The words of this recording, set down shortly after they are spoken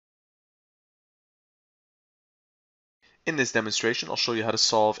In this demonstration, I'll show you how to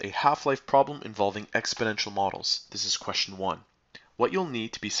solve a half-life problem involving exponential models. This is question 1. What you'll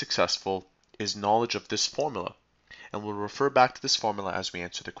need to be successful is knowledge of this formula, and we'll refer back to this formula as we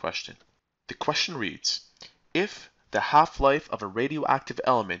answer the question. The question reads, if the half-life of a radioactive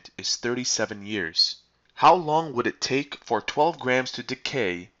element is 37 years, how long would it take for 12 grams to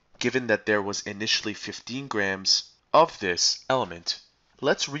decay given that there was initially 15 grams of this element?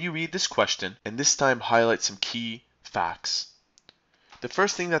 Let's reread this question and this time highlight some key facts. The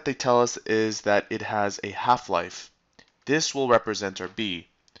first thing that they tell us is that it has a half-life. This will represent our B.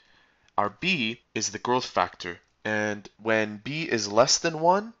 Our B is the growth factor, and when B is less than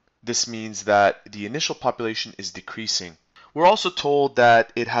 1, this means that the initial population is decreasing. We're also told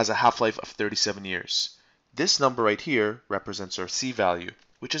that it has a half-life of 37 years. This number right here represents our C value,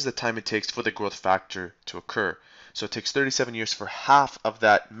 which is the time it takes for the growth factor to occur. So it takes 37 years for half of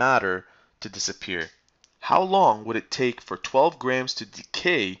that matter to disappear. How long would it take for 12 grams to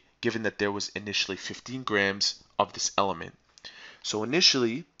decay given that there was initially 15 grams of this element? So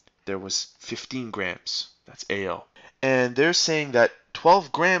initially there was 15 grams, that's AL. And they're saying that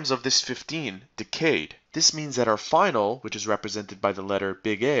 12 grams of this 15 decayed. This means that our final, which is represented by the letter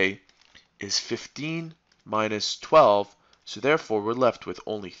big A, is 15 minus 12, so therefore we're left with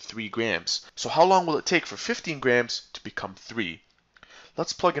only 3 grams. So how long will it take for 15 grams to become 3?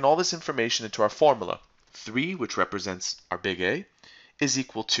 Let's plug in all this information into our formula. 3, which represents our big A, is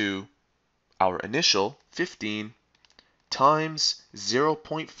equal to our initial 15 times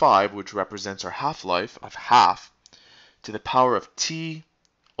 0.5, which represents our half-life of half, to the power of T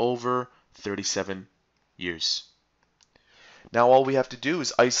over 37 years. Now all we have to do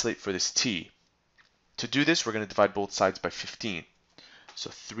is isolate for this T. To do this, we're going to divide both sides by 15. So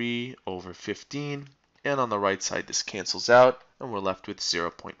 3 over 15, and on the right side this cancels out, and we're left with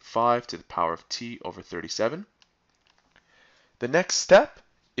 0.5 to the power of T over 37. The next step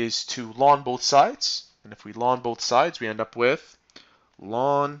is to ln both sides, and if we ln both sides, we end up with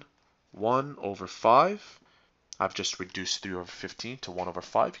ln 1 over 5. I've just reduced 3 over 15 to 1 over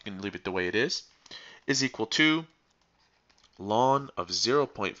 5. You can leave it the way it is equal to ln of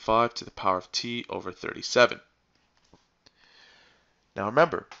 0.5 to the power of T over 37. Now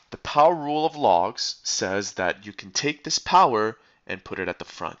remember, the power rule of logs says that you can take this power and put it at the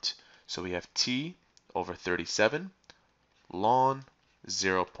front. So we have T over 37 ln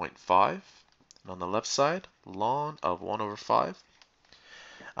 0.5, and on the left side, ln of 1 over 5.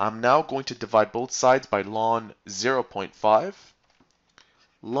 I'm now going to divide both sides by ln 0.5.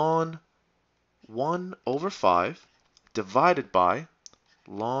 Ln 1 over 5 divided by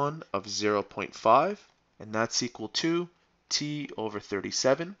ln of 0.5, and that's equal to T over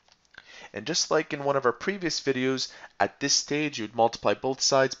 37. And just like in one of our previous videos, at this stage you would multiply both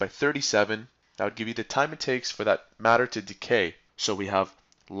sides by 37. That would give you the time it takes for that matter to decay. So we have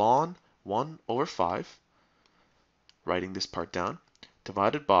ln 1 over 5, writing this part down,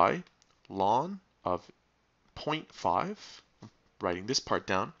 divided by ln of 0.5, writing this part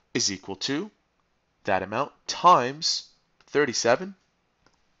down, is equal to that amount times 37,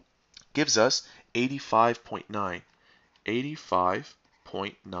 gives us 85.9.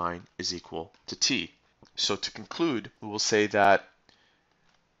 85.9 is equal to T. So to conclude, we will say that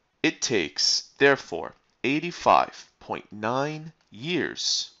it takes, therefore, 85.9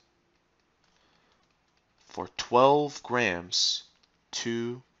 years for 12 grams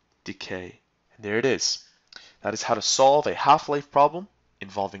to decay. And there it is. That is how to solve a half-life problem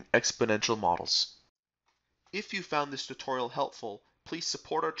involving exponential models. If you found this tutorial helpful, please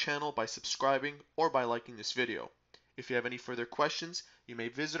support our channel by subscribing or by liking this video. If you have any further questions, you may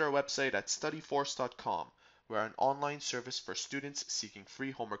visit our website at studyforce.com. We're an online service for students seeking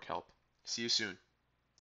free homework help. See you soon.